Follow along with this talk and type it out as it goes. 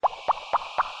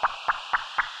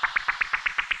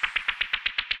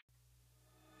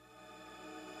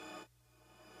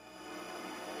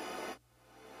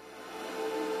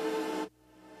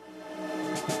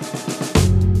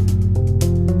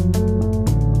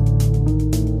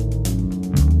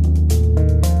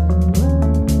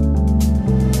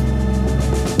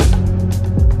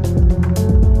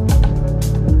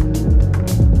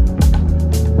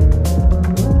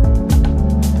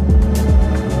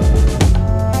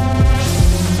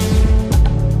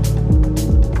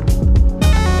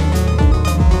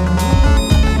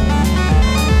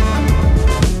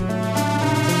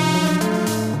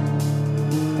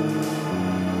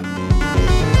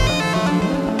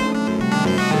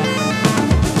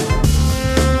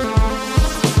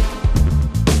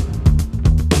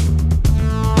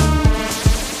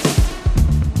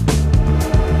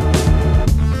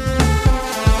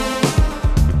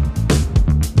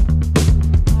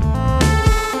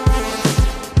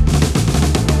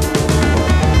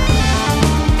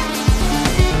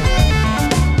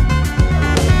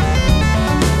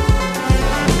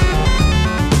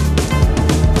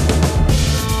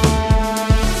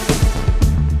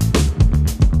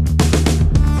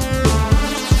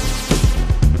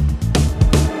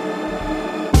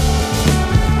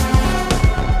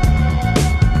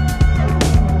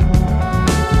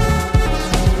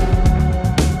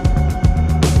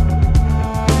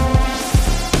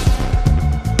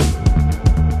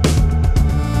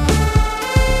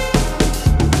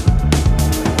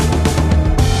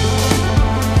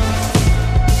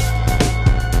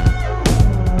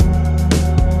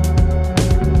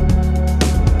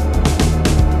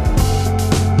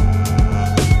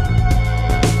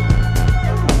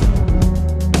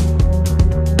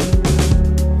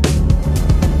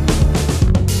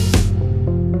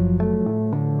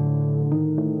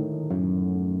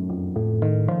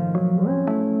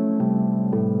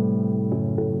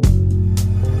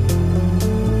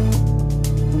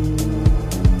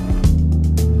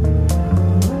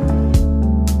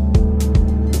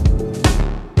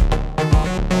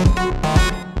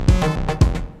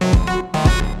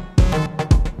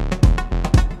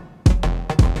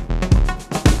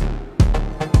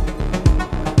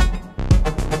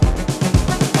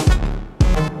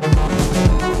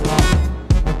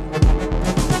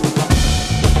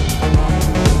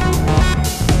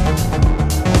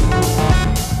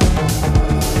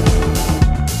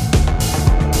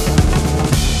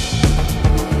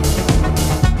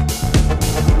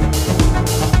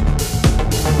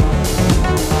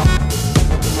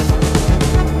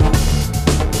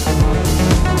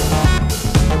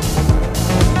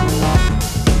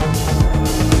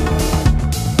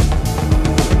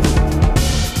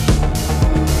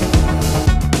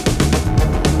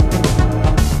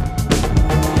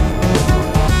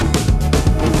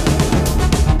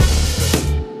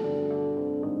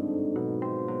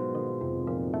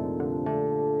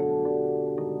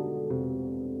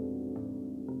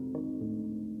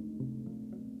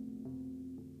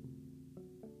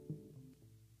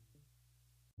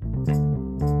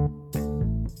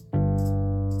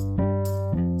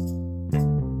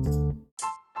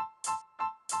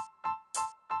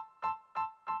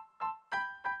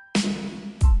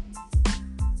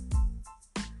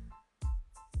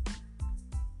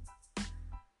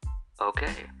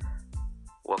Okay,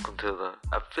 welcome to the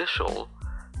official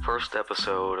first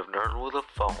episode of Nerd with a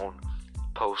Phone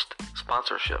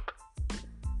post-sponsorship.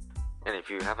 And if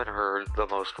you haven't heard the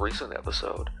most recent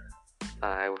episode,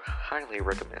 I would highly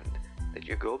recommend that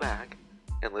you go back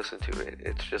and listen to it.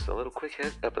 It's just a little quick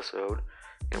hit episode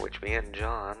in which me and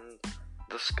John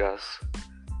discuss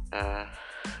our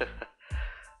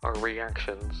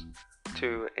reactions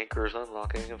to Anchor's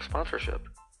unlocking of sponsorship.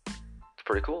 It's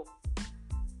pretty cool.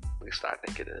 At least I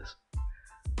think it is.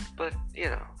 But,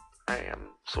 I am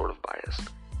sort of biased.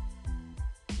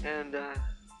 And,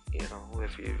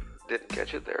 if you didn't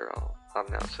catch it there, I'll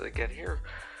announce it again here.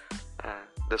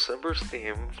 December's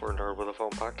theme for Nerd with a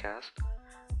Phone podcast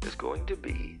is going to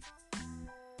be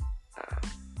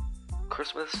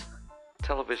Christmas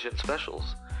television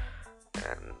specials.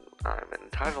 And I'm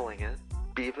entitling it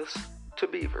Beavis to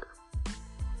Beaver.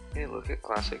 A look at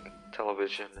classic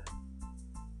television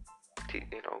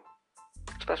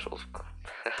specials.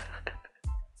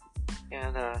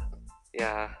 And,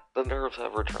 the nerves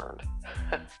have returned.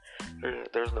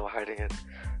 There's no hiding it,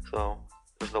 so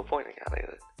there's no pointing at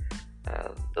it.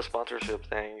 The sponsorship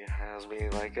thing has me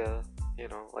like a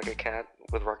cat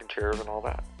with rocking chairs and all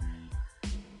that.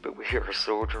 But we are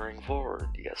soldiering forward.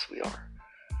 Yes, we are.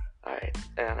 Alright,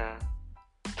 and,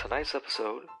 tonight's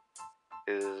episode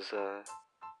is,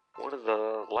 one of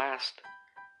the last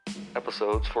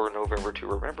episodes for November to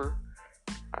Remember.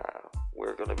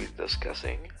 We're going to be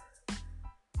discussing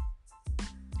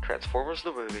Transformers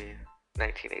the movie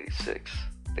 1986,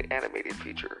 the animated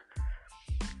feature.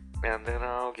 And then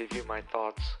I'll give you my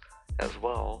thoughts as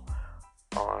well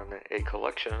on a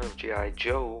collection of G.I.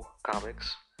 Joe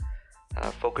comics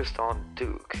focused on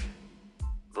Duke,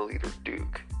 the leader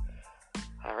Duke.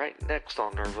 Alright, next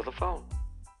on Nerd with a Phone.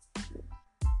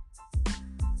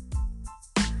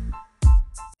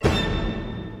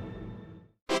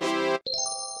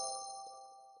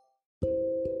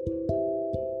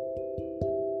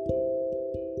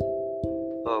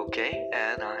 Okay,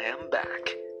 and I am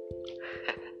back.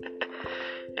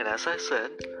 And as I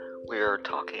said, we are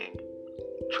talking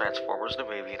Transformers the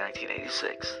movie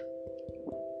 1986.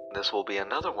 This will be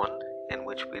another one in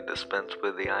which we dispense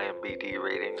with the IMDb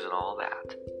ratings and all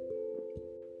that.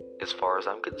 As far as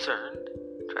I'm concerned,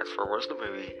 Transformers the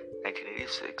movie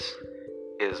 1986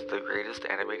 is the greatest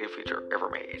animated feature ever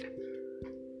made.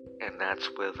 And that's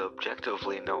with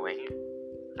objectively knowing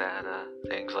that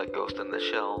things like Ghost in the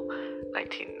Shell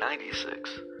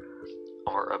 1996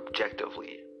 are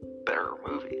objectively better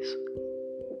movies.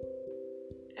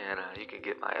 And you can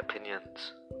get my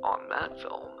opinions on that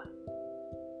film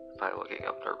by looking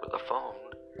up Nerd with a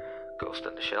Phone, Ghost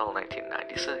in the Shell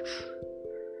 1996,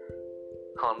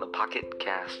 on the Pocket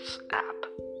Casts app.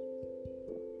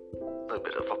 A little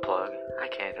bit of a plug, I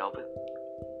can't help it.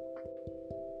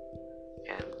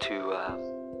 And to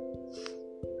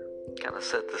kind of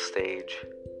set the stage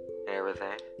and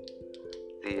everything,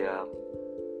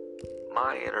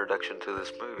 my introduction to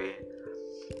this movie,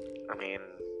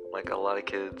 like a lot of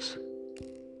kids,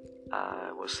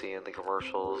 I was seeing the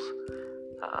commercials,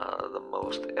 the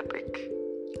most epic,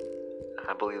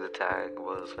 I believe the tag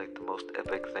was like the most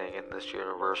epic thing in this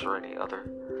universe or any other.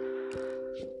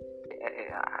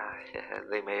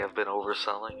 They may have been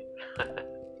overselling.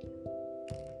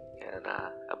 And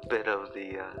a bit of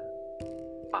the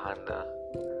behind the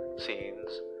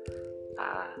scenes,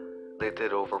 they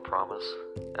did overpromise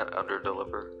and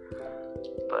underdeliver,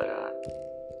 but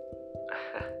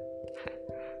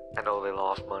I know they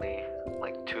lost money,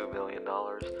 like $2 million.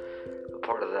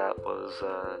 Part of that was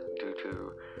due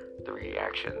to the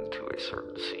reaction to a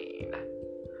certain scene.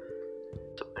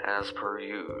 So as per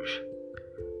usual,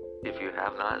 if you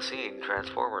have not seen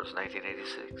Transformers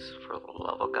 1986, for the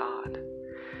love of God,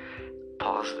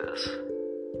 pause this,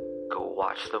 go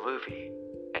watch the movie,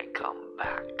 and come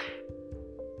back.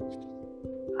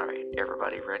 Alright,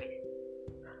 everybody ready?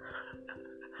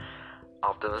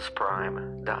 Optimus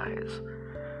Prime dies.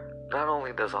 Not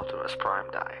only does Optimus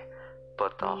Prime die,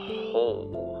 but the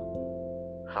whole,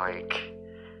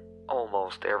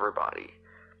 almost everybody's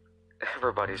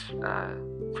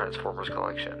Transformers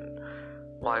collection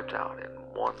wiped out in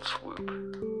one swoop.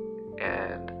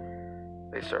 And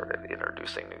they started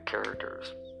introducing new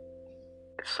characters.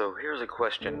 So here's a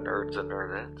question, nerds and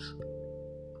nerdettes,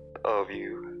 of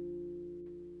you.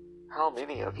 How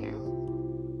many of you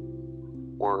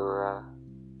were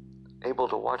able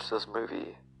to watch this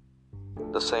movie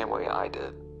the same way I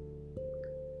did?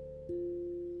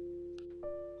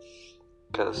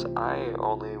 Because I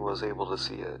only was able to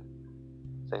see it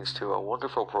thanks to a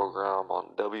wonderful program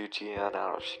on WGN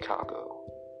out of Chicago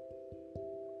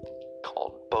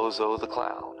called Bozo the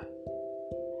Clown.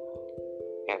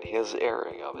 and his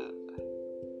airing of it.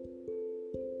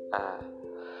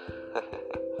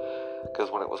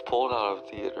 Because when it was pulled out of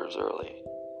theaters early,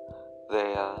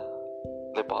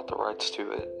 they bought the rights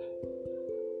to it,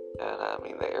 and I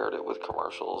mean they aired it with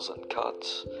commercials and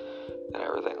cuts and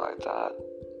everything like that.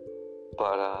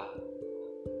 But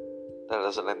that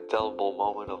is an indelible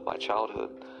moment of my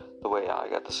childhood, the way I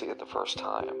got to see it the first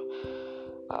time.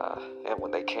 And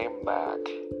when they came back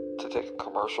to take a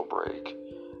commercial break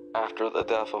after the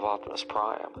death of Optimus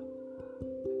Prime,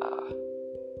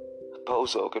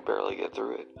 Bozo could barely get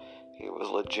through it. He was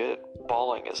legit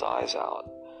bawling his eyes out,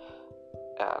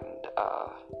 and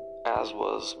as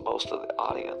was most of the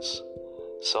audience.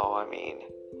 So I mean,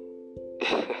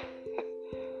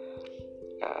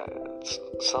 it's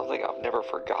something I've never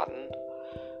forgotten.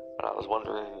 And I was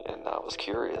wondering, and I was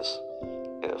curious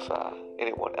if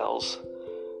anyone else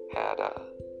had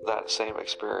that same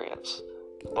experience.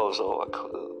 Bozo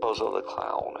the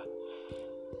Clown.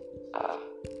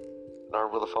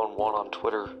 Number the phone 1 on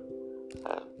Twitter.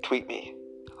 Tweet me.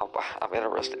 I'm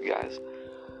interested, guys.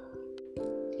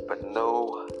 But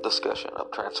no discussion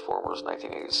of Transformers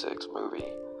 1986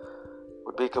 movie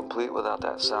would be complete without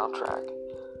that soundtrack.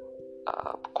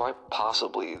 Quite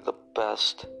possibly the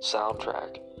best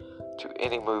soundtrack to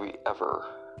any movie ever.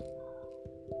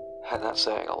 And that's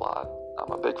saying a lot.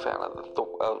 I'm a big fan of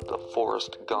the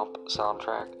Forrest Gump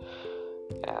soundtrack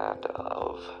and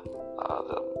of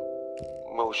the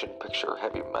motion picture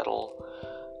Heavy Metal,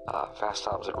 Fast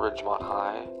Times at Ridgemont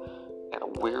High, and a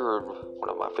weird, one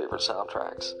of my favorite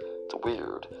soundtracks. It's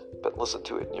weird, but listen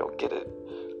to it and you'll get it.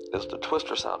 Is the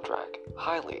Twister soundtrack.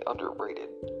 Highly underrated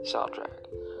soundtrack.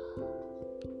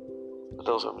 But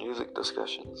those are music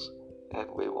discussions, and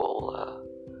we will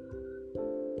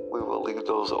leave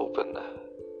those open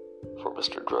for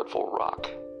Mr. Dreadful Rock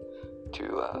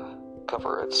to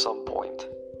cover at some point.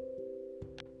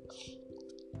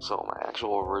 So my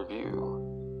actual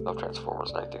review of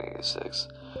Transformers 1986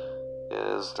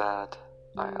 is that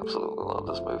I absolutely love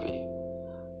this movie.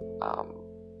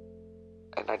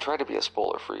 And I try to be as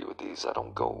spoiler-free with these. I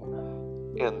don't go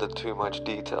into too much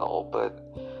detail, but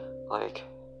like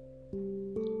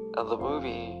the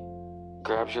movie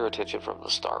grabs your attention from the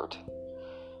start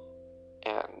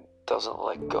and doesn't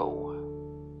let go.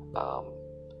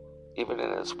 Even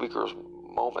in its weaker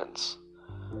moments,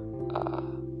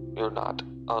 you're not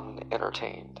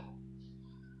unentertained.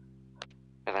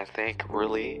 And I think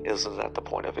really isn't that the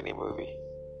point of any movie.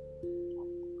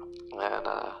 And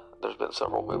there's been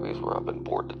several movies where I've been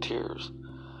bored to tears.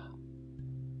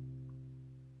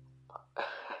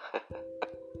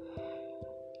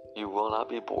 You will not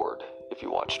be bored if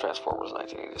you watch Transformers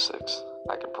 1986.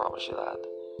 I can promise you that.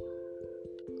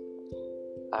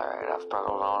 Alright, I've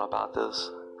prattled on about this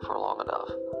for long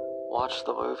enough. Watch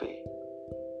the movie.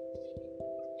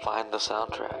 Find the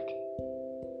soundtrack.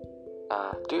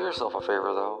 Do yourself a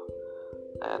favor though,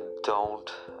 and don't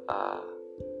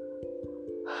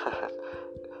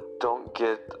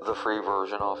get the free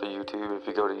version off of YouTube. If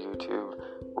you go to YouTube,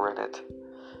 rent it.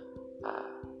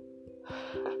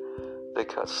 They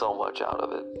cut so much out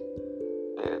of it.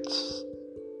 It's,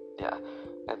 yeah,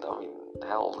 and I mean,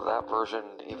 hell, that version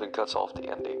even cuts off the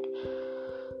ending.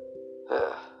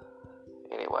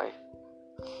 Anyway,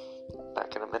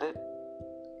 back in a minute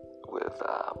with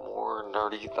more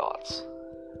nerdy thoughts.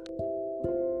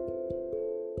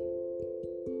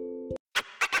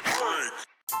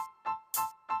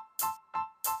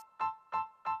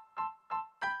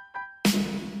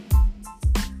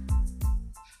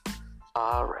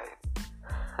 Alright.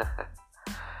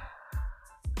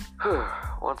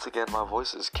 Once again, my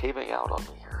voice is caving out on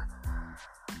me here.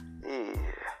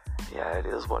 Yeah, it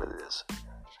is what it is.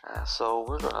 So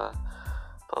we're gonna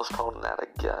postpone that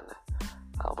again.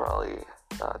 I'll probably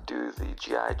do the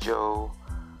G.I. Joe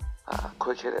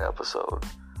quick hit episode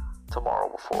tomorrow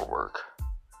before work.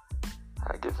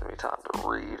 It gives me time to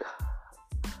read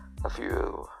a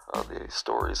few of the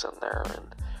stories in there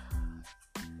and,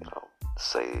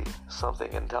 say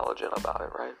something intelligent about it,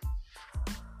 right?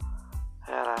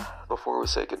 And before we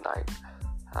say goodnight,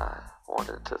 I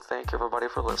wanted to thank everybody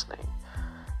for listening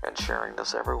and sharing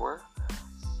this everywhere.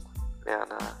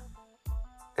 And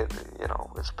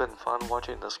it's been fun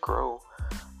watching this grow.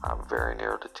 I'm very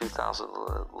near to 2,000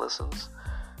 listens,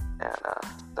 and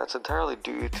that's entirely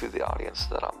due to the audience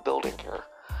that I'm building here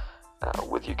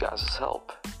with you guys'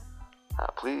 help.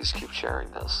 Please keep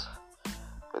sharing this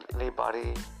with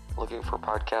anybody looking for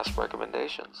podcast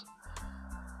recommendations.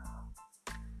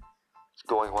 It's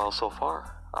going well so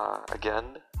far.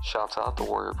 Again, shouts out to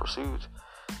Warrior Pursuit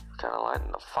for kind of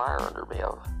lighting a fire under me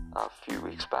a few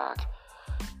weeks back.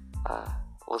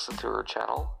 Listen to her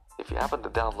channel if you happen to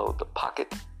download the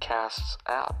Pocket Casts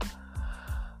app,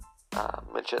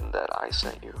 mention that I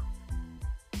sent you.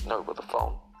 Nerd with a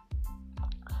phone.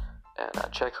 And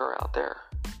check her out there.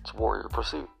 It's Warrior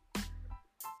Pursuit.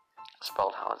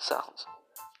 Spelled how it sounds.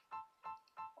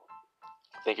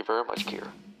 Thank you very much, Kier.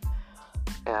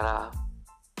 And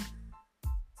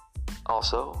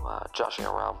also, Joshing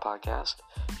Around podcast.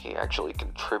 He actually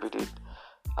contributed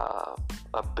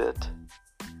a bit.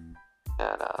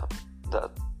 And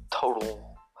the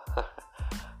total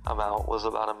amount was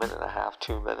about a minute and a half,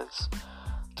 2 minutes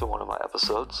to one of my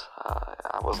episodes.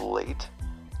 I was late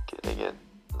getting it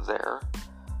there.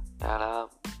 And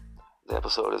the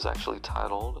episode is actually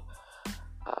titled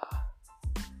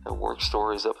a Work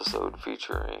Stories episode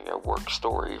featuring a work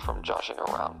story from Joshing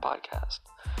Around podcast.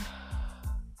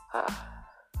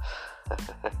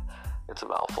 It's a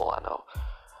mouthful, I know.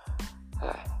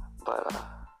 But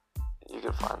you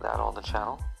can find that on the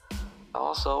channel.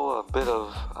 Also, a bit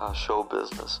of show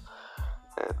business.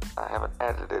 I haven't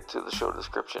added it to the show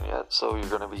description yet, so you're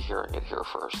going to be hearing it here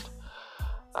first.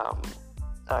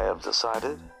 I have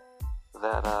decided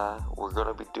that we're going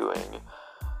to be doing,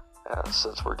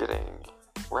 since we're getting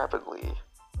rapidly,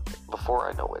 before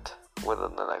I know it,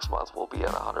 within the next month, we'll be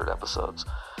at 100 episodes.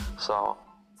 So,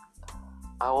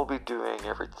 I will be doing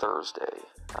every Thursday.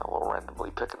 I will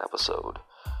randomly pick an episode,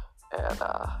 and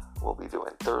we'll be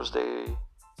doing Thursday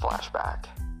Flashback,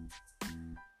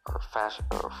 or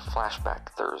Flashback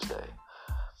Thursday,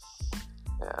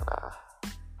 and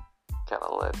kind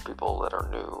of let people that are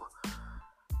new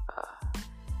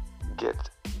get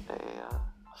a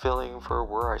feeling for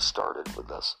where I started with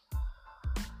this.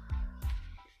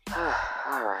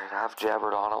 Alright, I've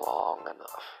jabbered on long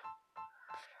enough.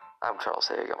 I'm Charles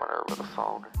Haig, I'm a nerd with a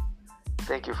phone.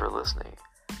 Thank you for listening.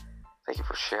 Thank you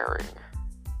for sharing.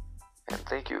 And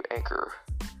thank you, Anchor,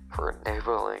 for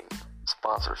enabling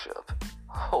sponsorship.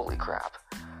 Holy crap.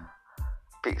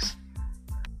 Peace.